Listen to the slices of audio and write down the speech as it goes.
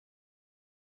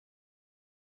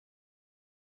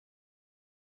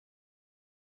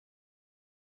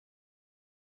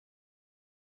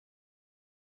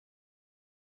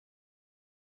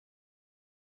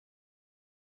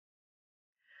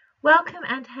Welcome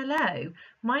and hello.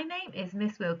 My name is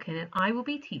Miss Wilkin and I will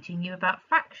be teaching you about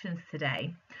fractions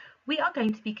today. We are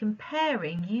going to be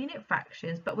comparing unit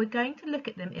fractions, but we're going to look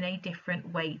at them in a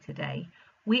different way today.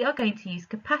 We are going to use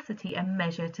capacity and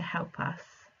measure to help us.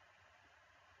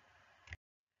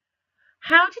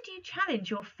 How did you challenge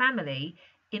your family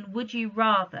in Would You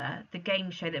Rather, the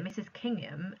game show that Mrs.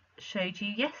 Kingham showed you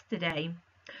yesterday?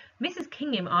 Mrs.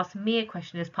 Kingham asked me a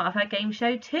question as part of her game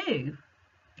show too.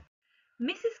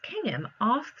 Mrs. Kingham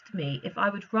asked me if I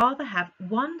would rather have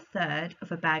 1/3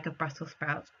 of a bag of Brussels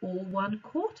sprouts or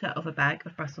 1/4 of a bag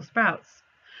of Brussels sprouts.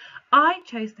 I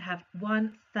chose to have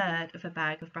 1/3 of a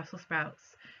bag of Brussels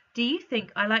sprouts. Do you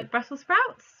think I like Brussels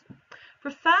sprouts?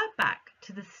 Refer back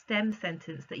to the STEM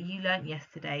sentence that you learnt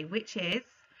yesterday, which is,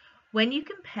 when you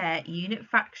compare unit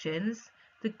fractions,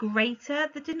 the greater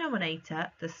the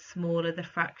denominator, the smaller the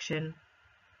fraction.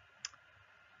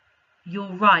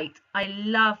 You're right, I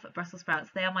love Brussels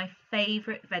sprouts. They are my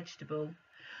favourite vegetable.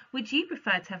 Would you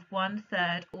prefer to have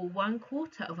 1/3 or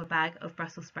 1/4 of a bag of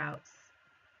Brussels sprouts?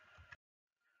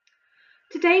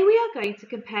 Today we are going to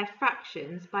compare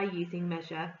fractions by using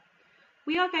measure.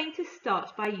 We are going to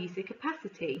start by using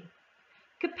capacity.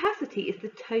 Capacity is the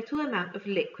total amount of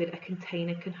liquid a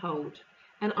container can hold,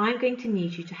 and I'm going to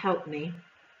need you to help me.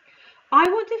 I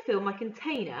want to fill my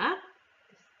container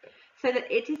so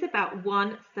that it is about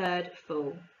 1/3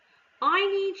 full. I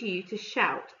need you to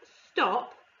shout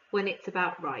stop when it's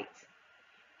about right.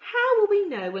 How will we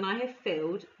know when I have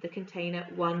filled the container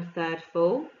 1/3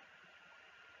 full?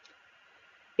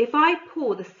 If I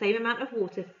pour the same amount of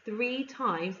water 3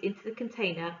 times into the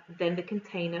container, then the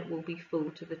container will be full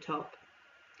to the top.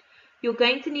 You're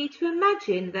going to need to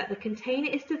imagine that the container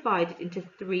is divided into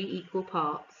 3 equal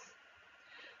parts.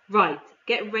 Right,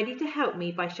 get ready to help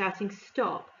me by shouting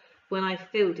stop when I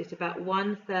filled it about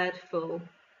 1/3 full.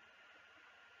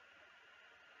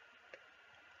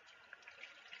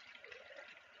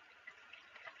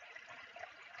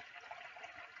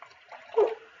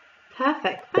 Oh,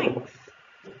 perfect, thanks.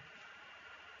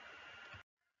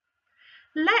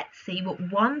 Let's see what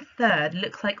 1/3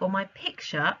 looks like on my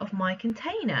picture of my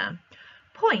container.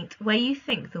 Point where you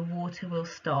think the water will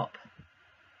stop.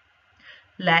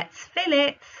 Let's fill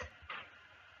it.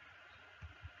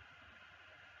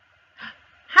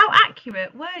 How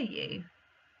accurate were you?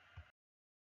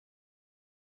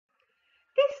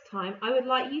 This time I would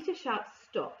like you to shout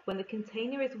stop when the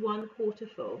container is 1/4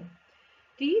 full.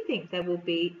 Do you think there will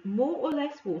be more or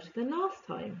less water than last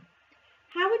time?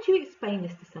 How would you explain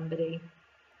this to somebody?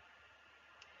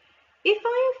 If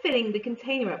I am filling the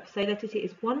container up so that it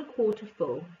is 1/4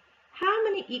 full, how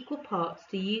many equal parts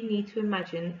do you need to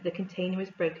imagine the container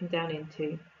is broken down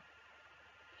into?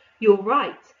 You're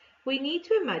right. We need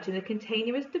to imagine the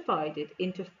container is divided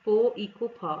into 4 equal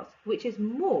parts, which is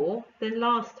more than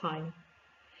last time.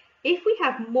 If we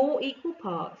have more equal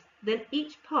parts, then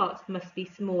each part must be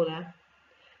smaller.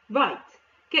 Right,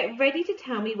 get ready to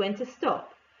tell me when to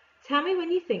stop. Tell me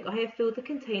when you think I have filled the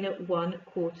container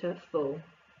 1/4 full.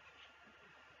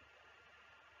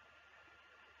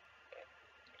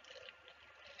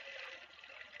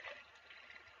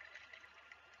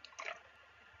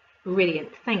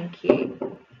 Brilliant, thank you.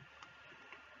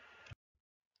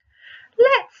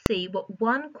 Let's see what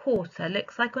 1/4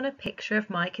 looks like on a picture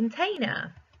of my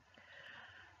container.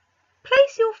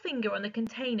 Place your finger on the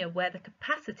container where the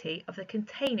capacity of the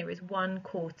container is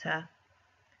 1/4.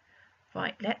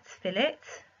 Right, let's fill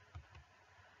it.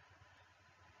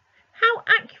 How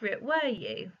accurate were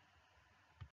you?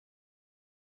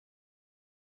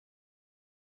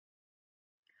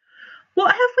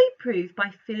 What have we proved by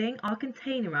filling our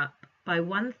container up by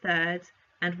 1/3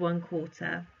 and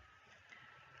 1/4?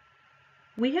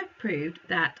 We have proved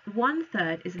that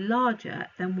 1/3 is larger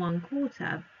than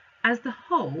 1/4, as the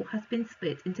whole has been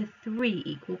split into 3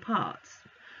 equal parts,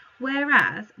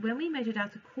 whereas when we measured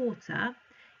out a quarter,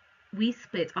 we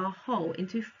split our whole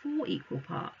into 4 equal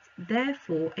parts.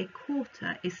 Therefore, a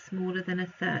quarter is smaller than a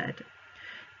third.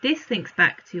 This links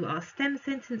back to our STEM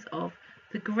sentence of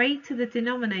the greater the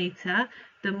denominator,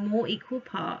 the more equal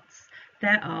parts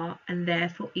there are, and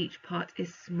therefore each part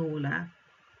is smaller.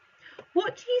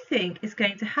 What do you think is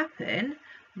going to happen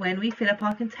when we fill up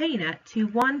our container to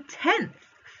 1/10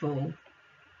 full?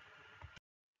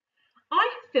 I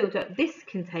have filled up this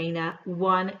container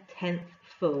 1/10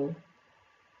 full.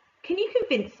 Can you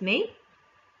convince me?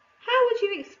 How would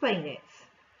you explain it?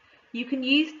 You can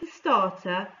use the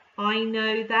starter, I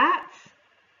know that.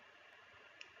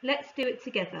 Let's do it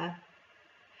together.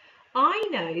 I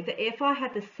know that if I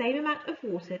had the same amount of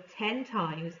water 10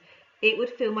 times, it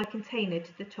would fill my container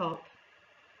to the top.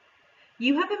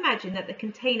 You have imagined that the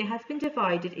container has been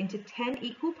divided into 10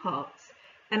 equal parts,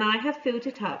 and I have filled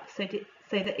it up so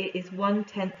that it is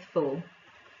 1/10 full.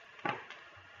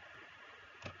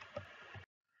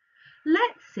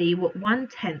 Let's see what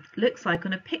 1/10 looks like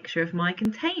on a picture of my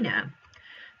container.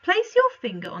 Place your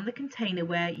finger on the container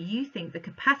where you think the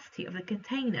capacity of the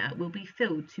container will be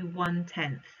filled to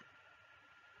 1/10.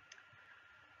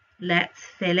 Let's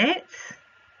fill it.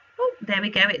 Oh, there we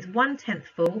go, it's 1/10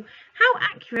 full. How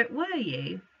accurate were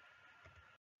you?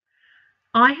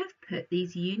 I have put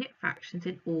these unit fractions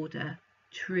in order,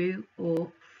 true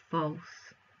or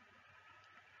false.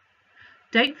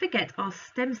 Don't forget our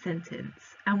stem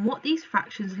sentence and what these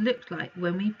fractions looked like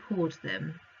when we poured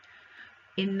them.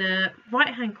 In the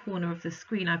right-hand corner of the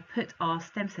screen, I've put our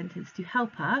stem sentence to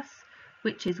help us,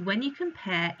 which is when you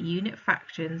compare unit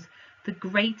fractions, the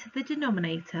greater the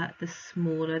denominator, the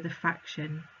smaller the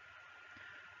fraction.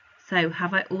 So,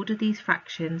 have I ordered these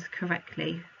fractions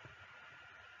correctly?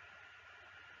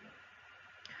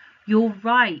 You're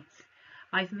right.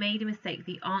 I've made a mistake.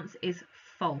 The answer is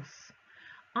false.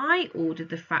 I ordered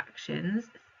the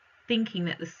fractions thinking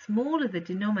that the smaller the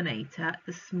denominator,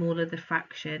 the smaller the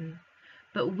fraction.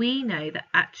 But we know that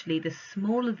actually the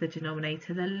smaller the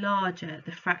denominator, the larger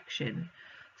the fraction.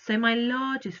 So my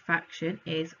largest fraction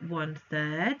is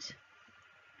 1/3.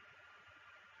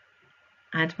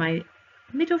 And my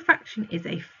middle fraction is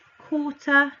a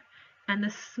quarter. And the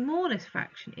smallest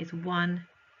fraction is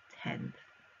 1/10.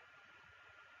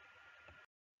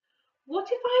 What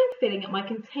if I am filling up my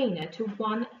container to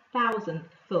 1/1000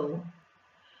 full?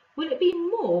 Will it be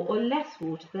more or less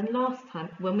water than last time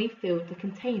when we filled the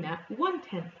container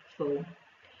 1/10 full?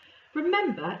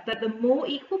 Remember that the more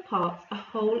equal parts a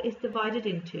whole is divided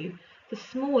into, the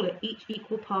smaller each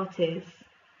equal part is.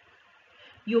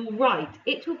 You're right,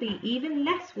 it will be even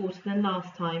less water than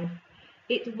last time.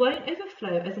 It won't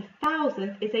overflow as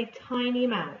 1,000 is a tiny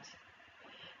amount.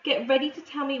 Get ready to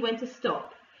tell me when to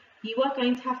stop. You are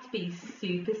going to have to be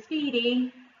super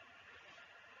speedy.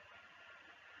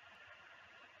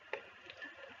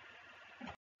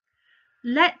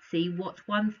 Let's see what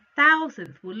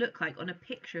 1/1000th will look like on a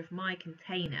picture of my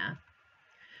container.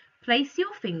 Place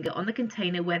your finger on the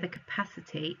container where the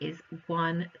capacity is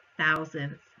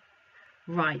 1/1000th.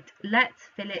 Right, let's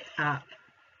fill it up.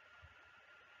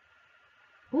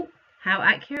 Oh, how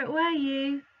accurate were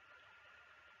you?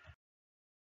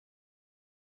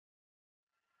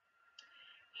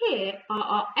 Here are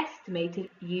our estimated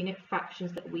unit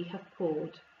fractions that we have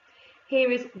poured.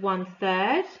 Here is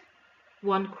 1/3,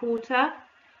 1/4,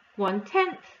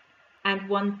 1/10, and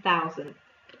 1/1000th.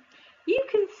 You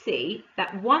can see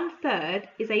that 1/3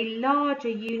 is a larger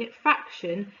unit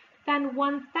fraction than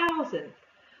 1/1000th,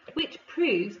 which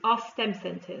proves our stem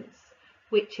sentence,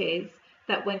 which is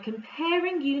that when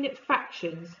comparing unit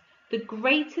fractions, the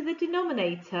greater the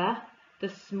denominator, the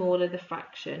smaller the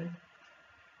fraction.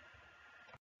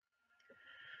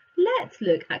 Let's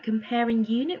look at comparing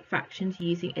unit fractions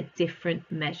using a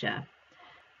different measure.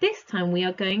 This time we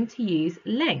are going to use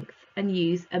length and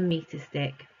use a meter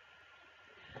stick.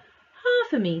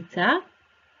 Half a meter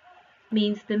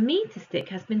means the meter stick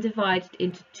has been divided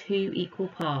into 2 equal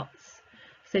parts.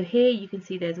 So here you can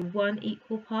see there's 1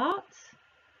 equal part,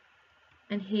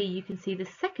 and here you can see the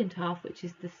second half, which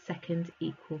is the second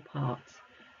equal part.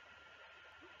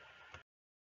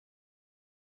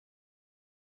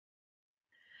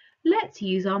 Let's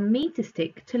use our meter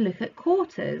stick to look at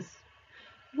quarters.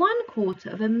 1/4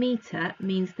 of a meter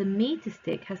means the meter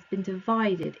stick has been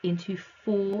divided into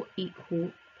 4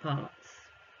 equal parts.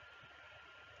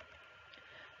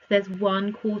 So there's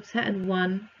 1/4 and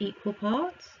 1 equal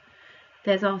part.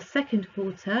 There's our second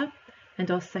quarter and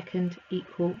our second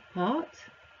equal part.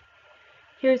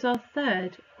 Here's our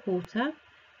third quarter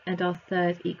and our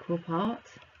third equal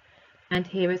part. And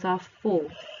here is our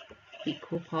fourth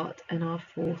equal part and our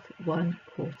fourth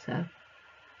 1/4.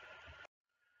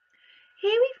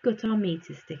 Here we've got our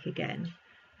meter stick again,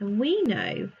 and we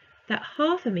know that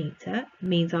half a meter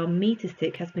means our meter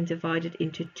stick has been divided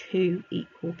into 2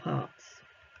 equal parts.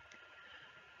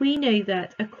 We know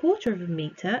that 1/4 of a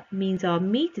meter means our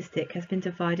meter stick has been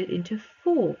divided into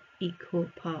 4 equal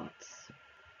parts.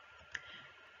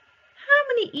 How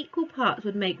many equal parts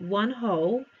would make one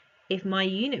whole if my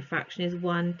unit fraction is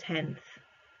 1/10?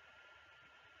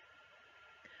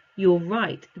 You're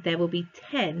right, there will be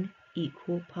 10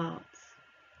 equal parts.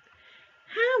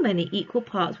 How many equal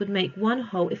parts would make one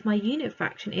whole if my unit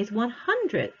fraction is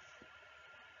 1/100th?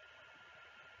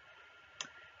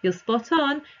 You're spot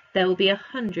on, there will be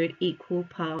 100 equal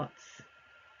parts.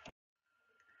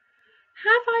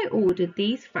 Have I ordered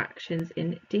these fractions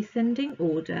in descending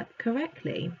order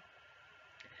correctly?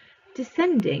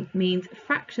 Descending means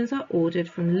fractions are ordered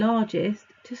from largest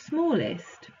to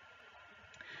smallest.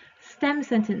 STEM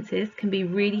sentences can be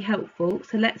really helpful,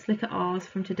 so let's look at ours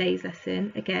from today's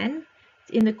lesson again.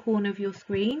 It's in the corner of your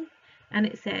screen and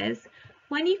it says,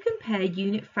 when you compare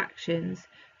unit fractions,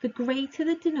 the greater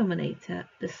the denominator,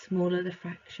 the smaller the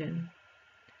fraction.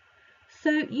 So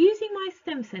using my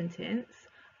STEM sentence,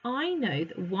 I know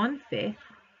that 1/5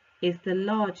 is the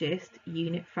largest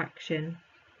unit fraction.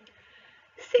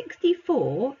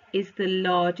 64 is the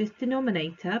largest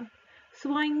denominator,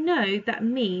 so I know that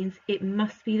means it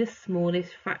must be the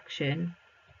smallest fraction.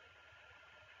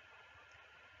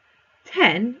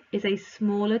 10 is a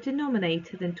smaller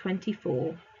denominator than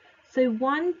 24, so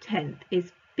 1/10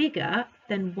 is bigger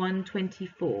than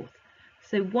 1/24.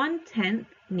 So 1/10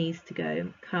 needs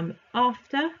to come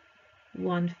after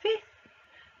 1/5,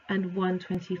 and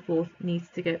 1/24 needs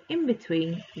to go in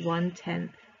between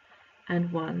 1/10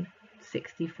 and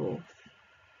 1/64.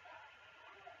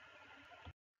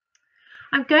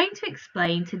 I'm going to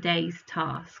explain today's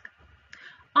task.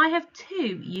 I have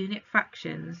two unit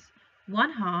fractions,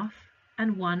 1/2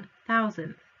 and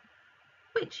 1/1000.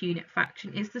 Which unit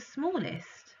fraction is the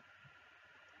smallest?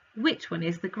 Which one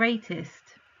is the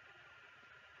greatest?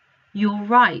 You're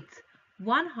right,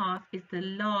 1/2 is the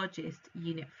largest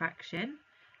unit fraction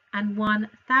and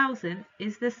 1/1000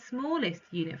 is the smallest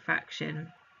unit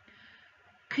fraction.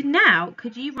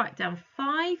 Could you write down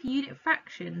 5 unit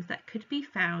fractions that could be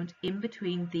found in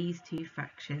between these two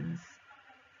fractions?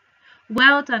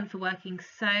 Well done for working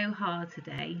so hard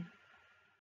today.